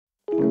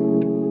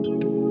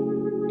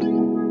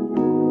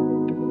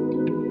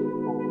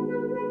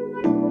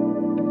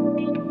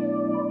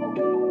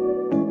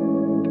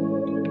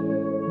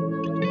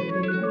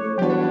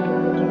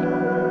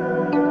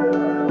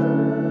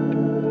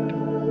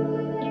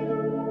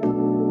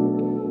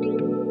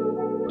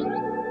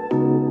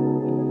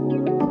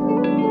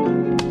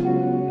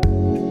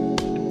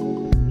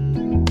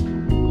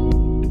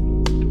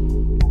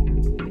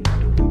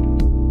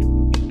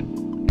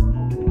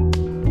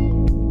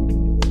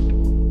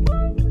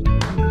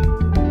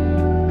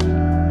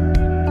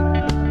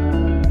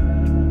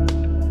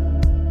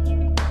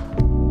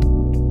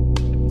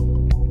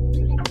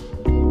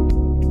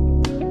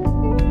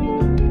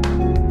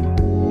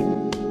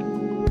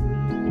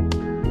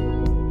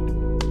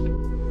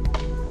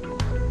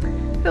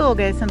Hello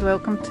guys and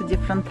welcome to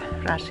different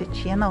Russia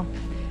channel.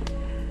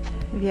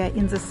 We are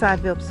in the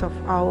suburbs of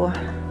our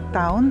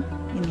town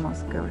in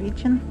Moscow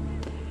region.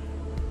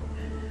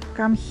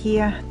 Come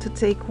here to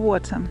take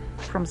water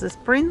from the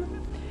spring,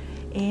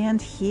 and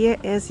here,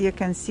 as you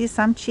can see,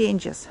 some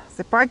changes.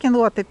 The parking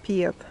lot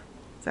appeared.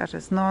 That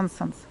is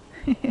nonsense.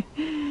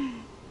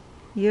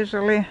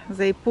 Usually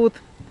they put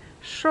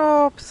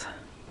shops,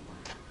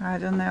 I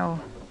don't know,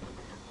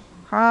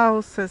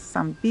 houses,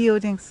 some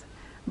buildings,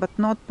 but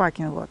not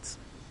parking lots.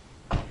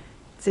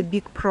 It's a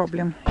big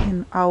problem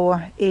in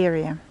our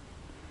area.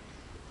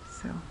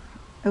 So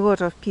a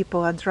lot of people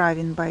are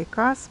driving by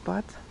cars,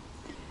 but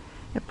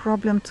a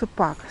problem to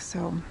park.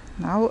 So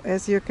now,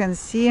 as you can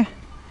see,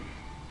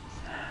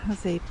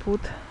 they put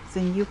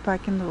the new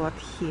parking lot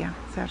here.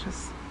 That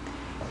is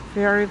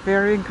very,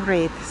 very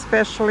great.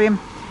 Especially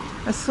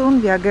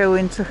soon we are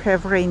going to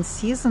have rain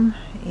season,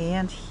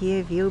 and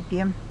here will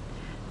be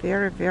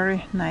very,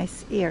 very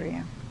nice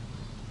area.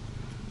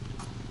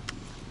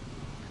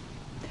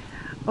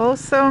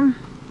 Also,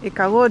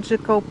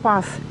 ecological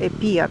path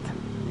appeared.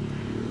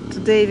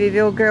 Today we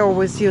will go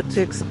with you to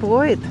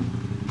explore it.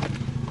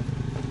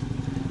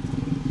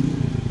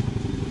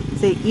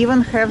 They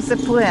even have the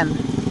plan.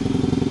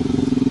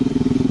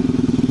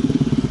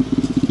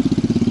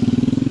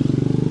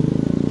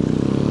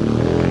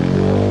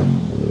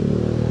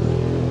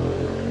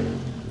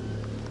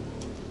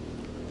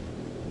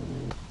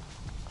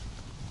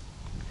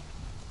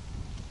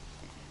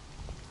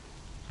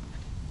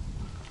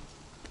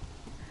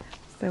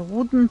 The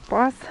wooden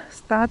path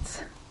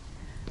starts,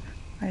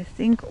 I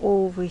think,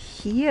 over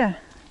here.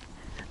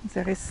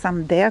 There is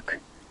some deck.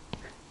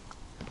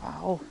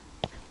 Wow.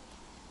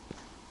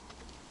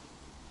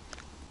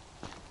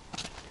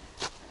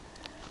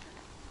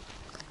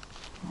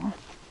 Oh,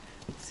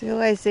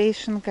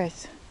 civilization,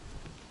 guys.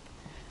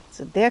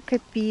 The deck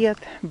appeared,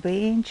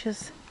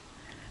 benches,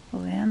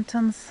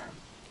 lanterns.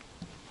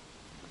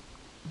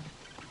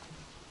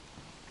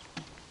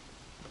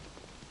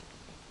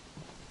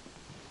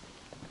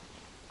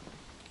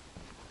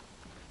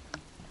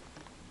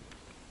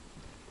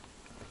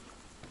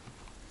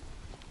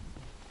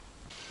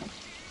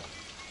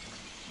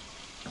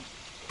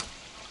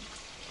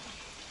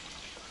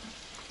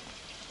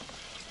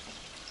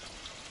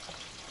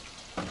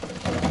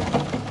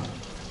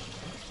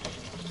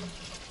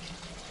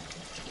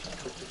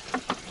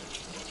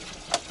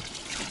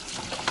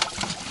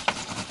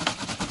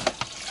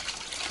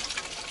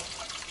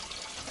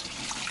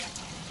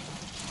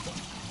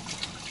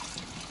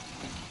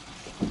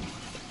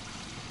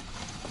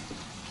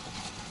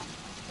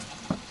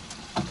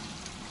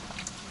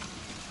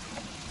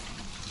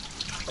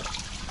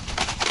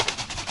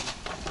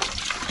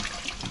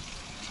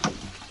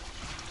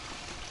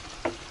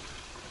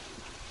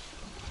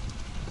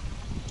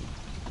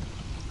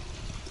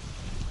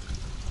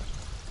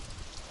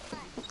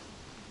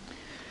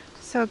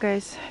 So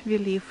guys, we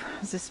leave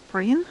the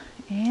spring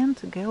and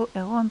go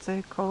along the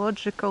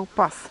ecological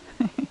path.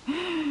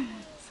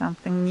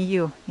 Something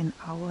new in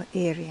our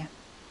area.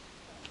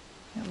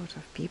 A lot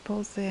of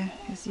people there,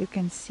 as you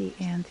can see,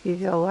 and we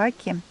were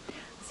lucky.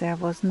 There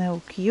was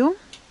no queue.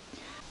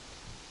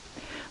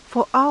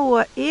 For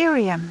our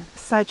area,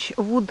 such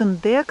wooden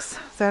decks,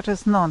 that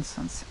is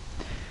nonsense.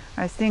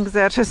 I think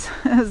that is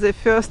the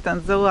first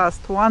and the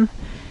last one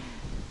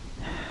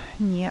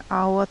near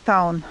our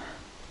town.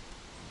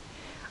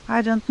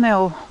 I don't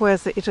know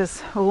whether it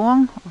is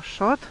long or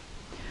short,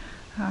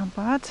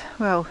 but,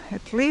 well,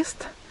 at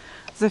least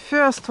the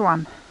first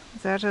one,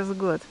 that is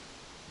good.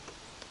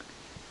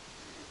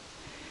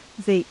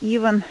 They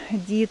even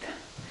did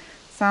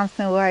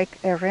something like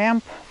a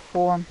ramp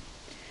for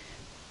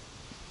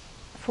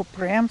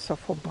prams or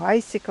for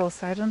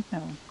bicycles, I don't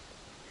know.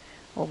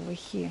 Over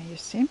here, you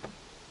see.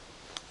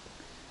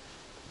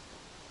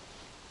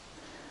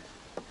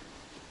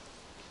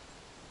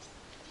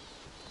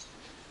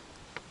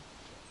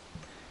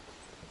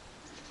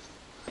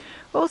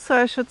 Also,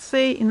 I should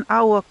say, in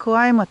our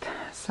climate,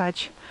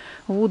 such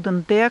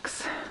wooden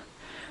decks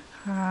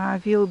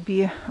will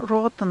be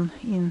rotten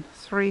in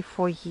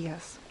 3-4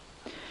 years,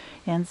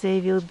 and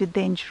they will be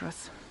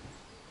dangerous.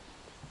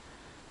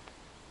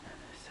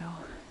 So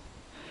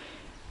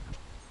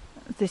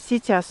the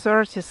city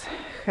authorities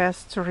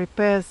has to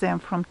repair them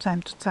from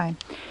time to time.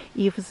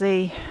 If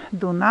they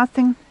do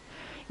nothing,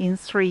 in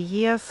 3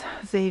 years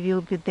they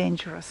will be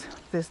dangerous,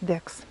 these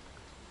decks.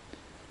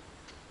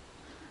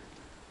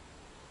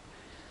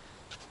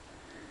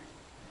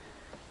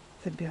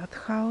 The bird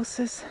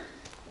houses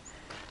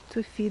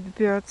to feed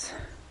birds,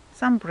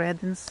 some bread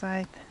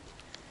inside.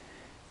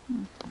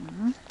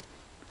 Look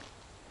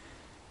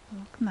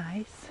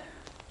nice.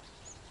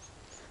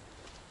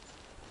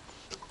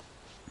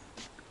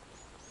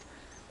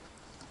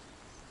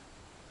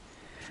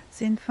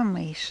 The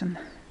information,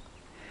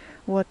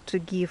 what to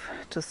give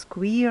to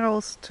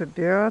squirrels, to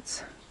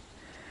birds,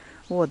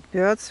 what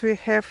birds we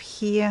have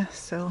here.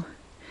 So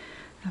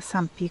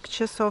some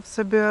pictures of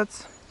the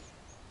birds.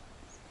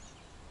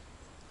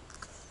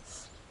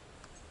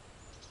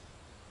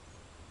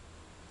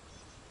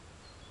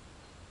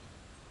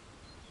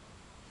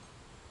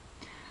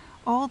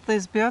 All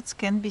these birds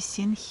can be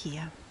seen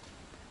here.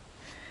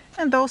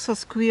 And also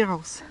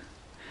squirrels.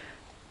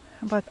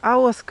 But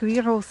our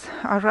squirrels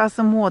are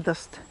rather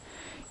modest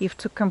if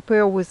to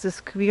compare with the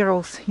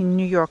squirrels in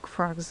New York,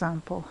 for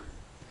example.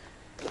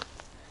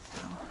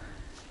 So,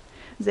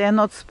 they are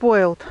not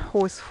spoiled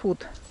with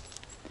food.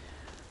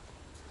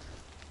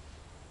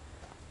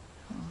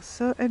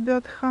 Also a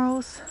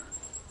birdhouse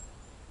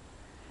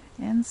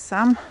and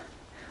some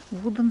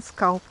wooden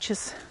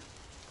sculptures.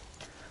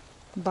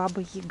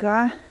 Baba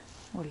Yaga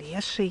or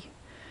Leshy.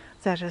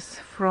 That is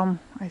from,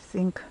 I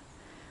think,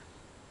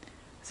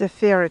 the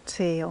fairy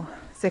tale,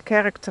 the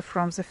character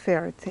from the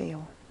fairy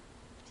tale.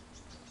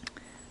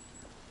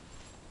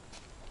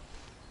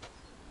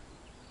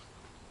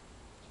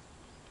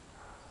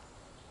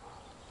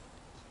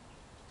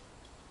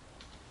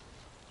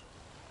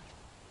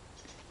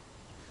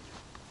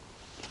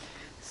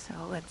 So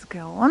let's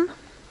go on.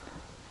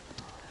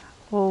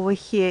 Over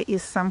here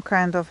is some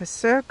kind of a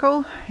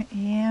circle,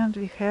 and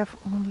we have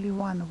only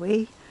one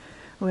way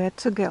where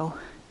to go.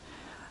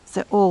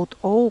 The old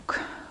oak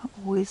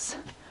with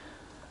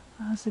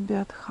the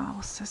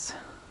birdhouses.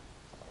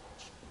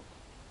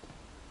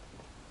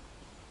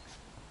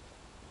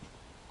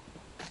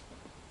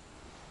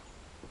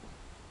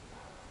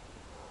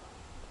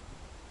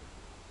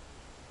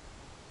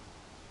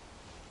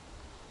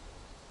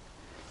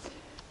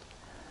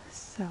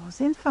 So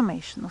the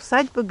information.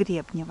 Усадьба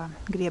Гребнева.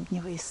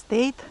 Гребнева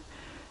estate.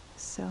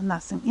 So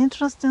nothing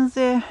interesting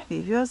there.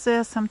 We were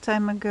there some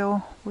time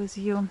ago with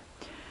you.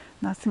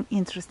 Nothing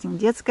interesting.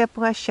 Детская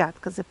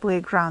площадка. The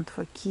playground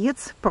for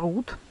kids.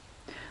 Пруд.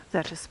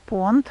 That is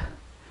pond.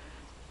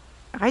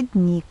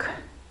 Родник.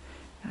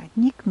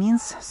 Родник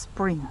means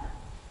spring.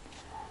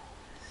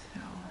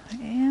 So,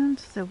 and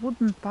the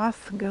wooden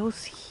path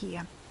goes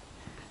here.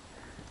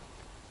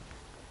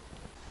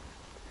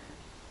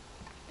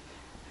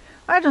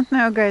 I don't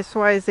know, guys,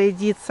 why they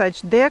did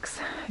such decks.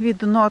 We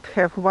do not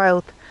have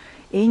wild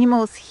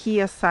animals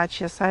here,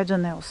 such as, I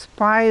don't know,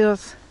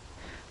 spiders,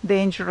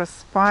 dangerous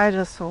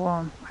spiders,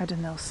 or, I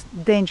don't know,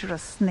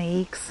 dangerous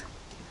snakes.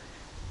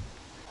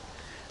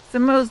 The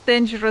most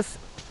dangerous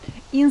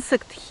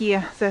insect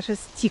here, that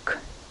is tick.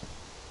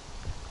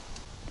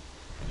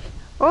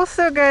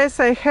 Also, guys,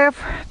 I have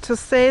to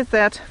say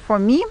that for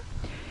me,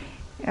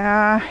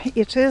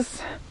 it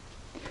is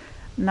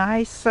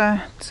nice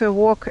to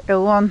walk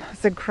along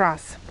the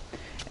grass,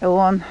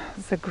 along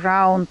the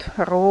ground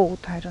road,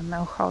 I don't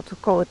know how to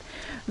call it,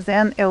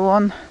 than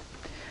along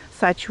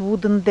such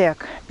wooden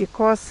deck,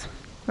 because,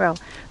 well,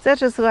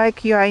 that is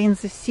like you are in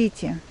the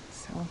city,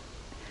 so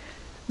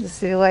the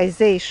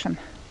civilization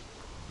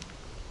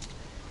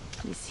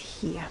is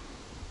here.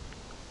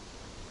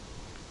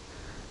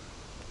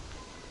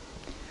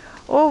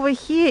 Over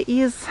here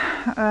is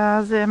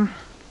the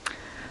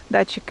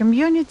Dacha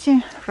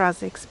community,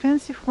 rather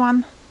expensive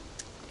one,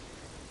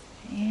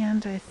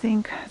 and I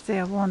think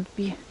there won't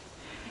be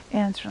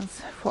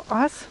entrance for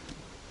us.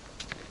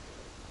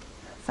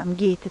 Some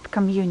gated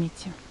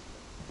community,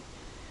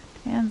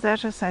 and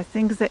that is, I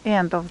think, the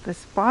end of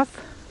this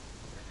path.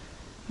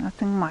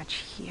 Nothing much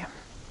here.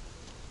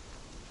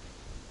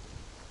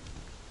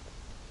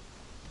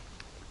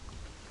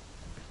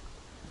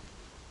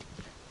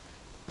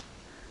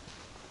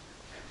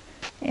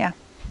 Yeah,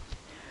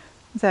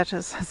 that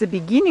is the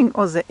beginning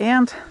or the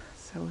end,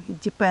 so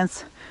it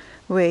depends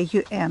where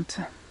you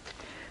enter.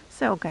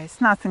 So, guys,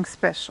 nothing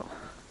special,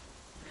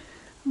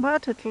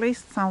 but at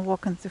least some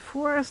walk in the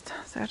forest.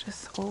 That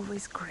is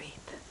always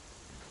great.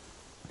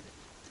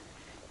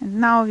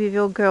 And now we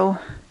will go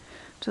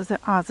to the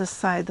other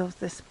side of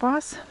this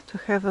path to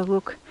have a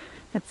look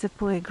at the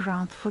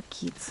playground for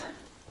kids.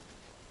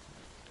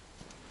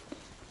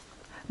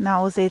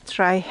 Now they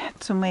try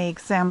to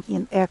make them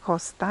in eco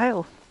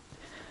style.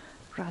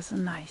 Rather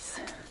nice.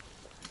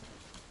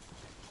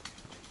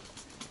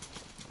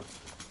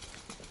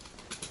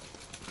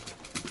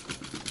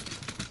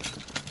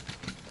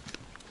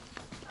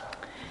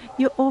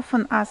 You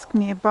often ask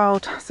me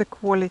about the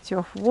quality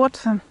of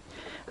water,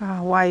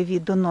 why we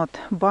do not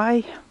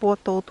buy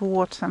bottled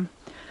water.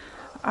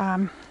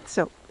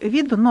 So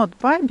we do not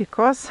buy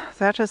because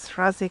that is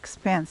rather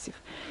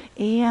expensive,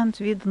 and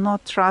we do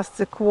not trust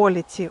the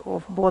quality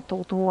of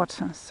bottled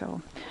water.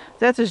 So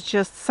that is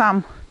just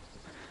some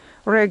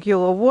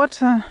regular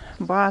water,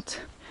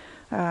 but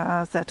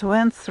that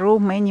went through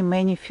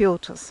many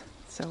filters,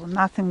 so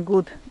nothing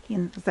good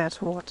in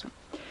that water.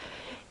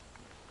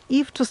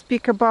 If to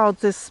speak about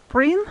this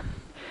spring,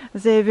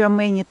 there were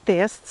many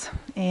tests,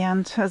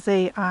 and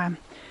they are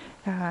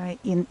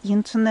in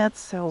internet,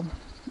 so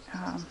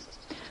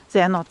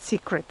they are not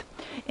secret,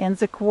 and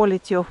the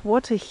quality of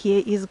water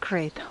here is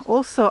great.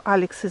 Also,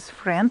 Alex's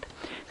friend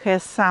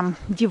has some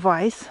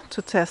device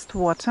to test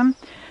water.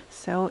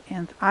 So,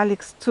 and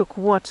Alex took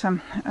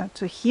water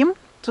to him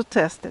to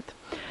test it.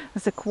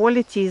 The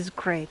quality is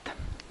great,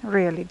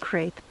 really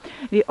great.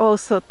 We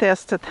also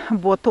tested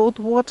bottled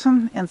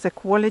water, and the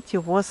quality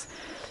was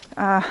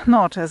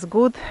not as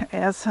good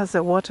as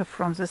the water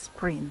from the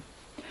spring.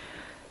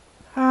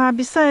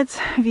 Besides,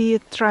 we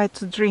try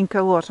to drink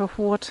a lot of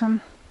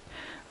water.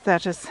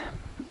 That is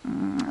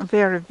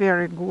very,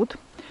 very good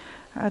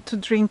to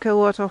drink a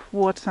lot of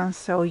water,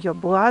 so your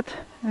blood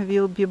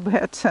will be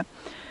better.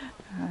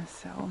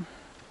 So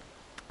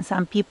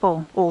some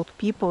people, old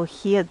people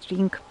here,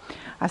 drink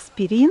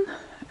aspirin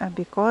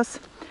because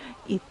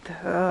it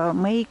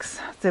makes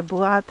the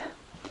blood,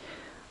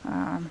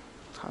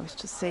 how is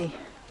to say,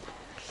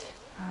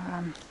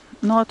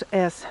 not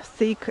as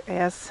thick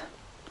as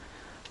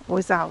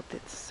without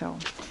it. So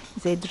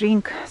they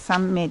drink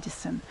some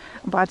medicine.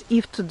 But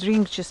if to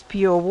drink just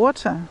pure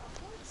water,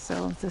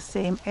 so the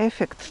same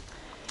effect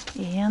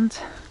and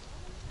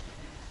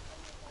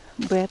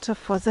better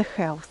for the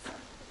health.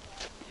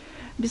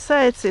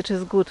 Besides, it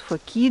is good for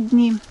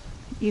kidney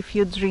if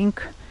you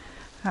drink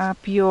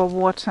pure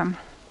water.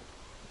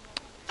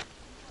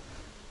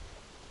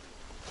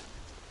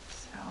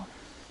 So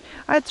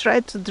I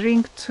try to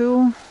drink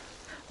 2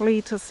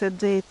 liters a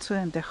day,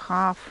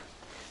 2.5.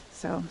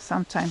 So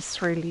sometimes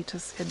 3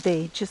 liters a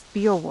day, just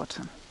pure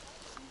water.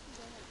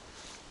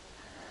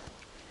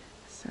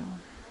 So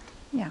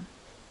yeah,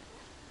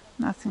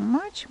 nothing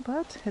much,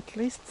 but at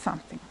least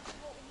something.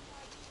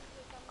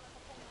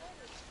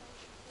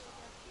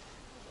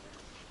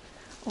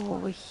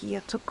 Over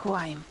here to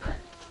climb.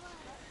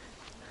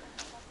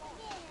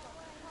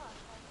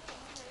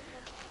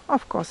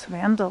 Of course,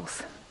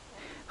 vandals,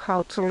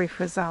 how to live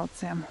without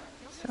them.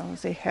 So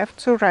they have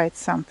to write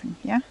something,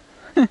 yeah?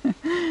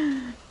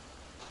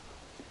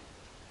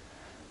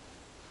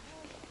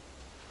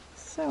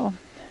 So,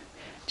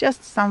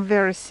 just some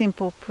very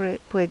simple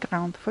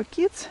playground for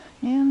kids,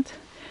 and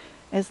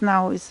as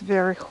now it's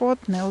very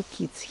hot, no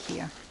kids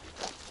here.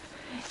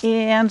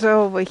 And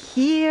over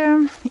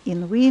here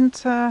in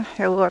winter,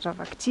 a lot of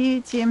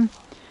activity,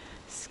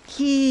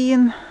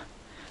 skiing,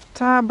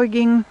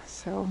 tobogganing.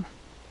 So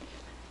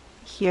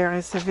here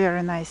is a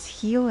very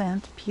nice hill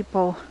and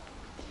people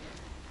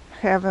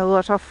have a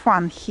lot of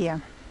fun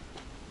here.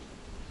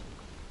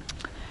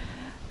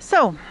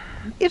 So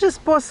it is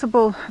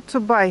possible to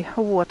buy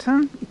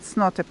water, it's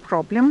not a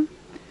problem,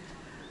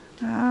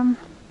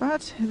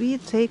 but we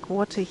take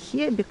water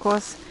here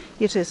because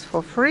it is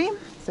for free,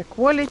 the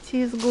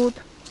quality is good.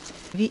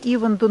 We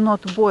even do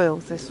not boil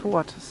this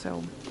water,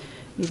 so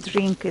we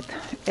drink it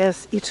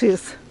as it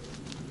is.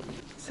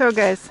 So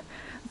guys,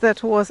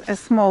 that was a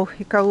small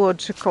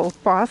ecological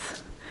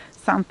path,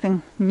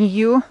 something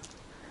new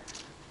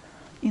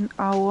in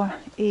our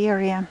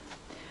area.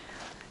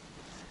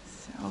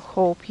 So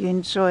hope you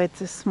enjoyed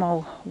this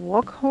small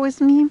walk with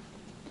me.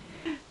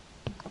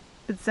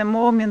 At the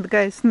moment,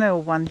 guys, no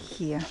one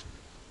here.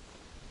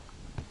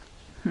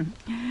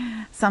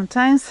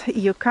 Sometimes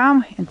you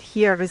come and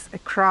here is a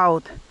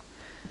crowd.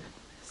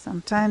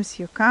 Sometimes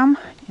you come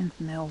and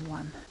no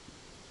one.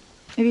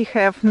 We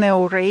have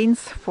no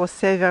rains for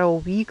several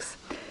weeks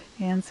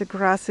and the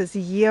grass is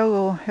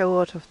yellow, a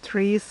lot of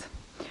trees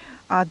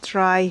are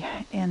dry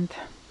and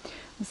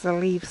the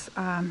leaves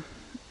are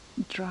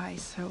dry,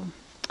 so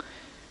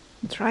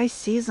dry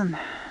season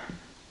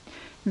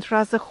and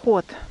rather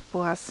hot,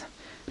 plus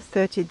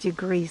 30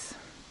 degrees.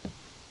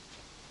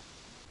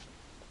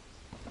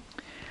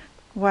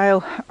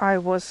 While I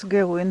was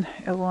going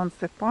along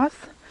the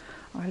path,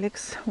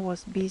 Alex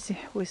was busy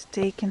with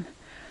taking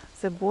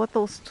the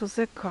bottles to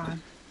the car.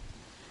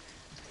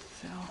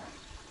 So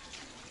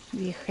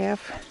we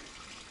have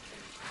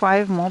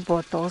 5 more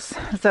bottles.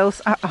 Those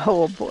are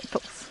our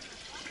bottles.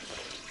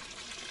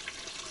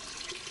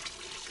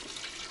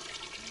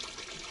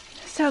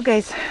 So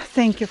guys,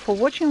 thank you for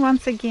watching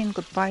once again.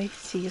 Goodbye.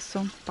 See you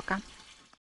soon. Пока.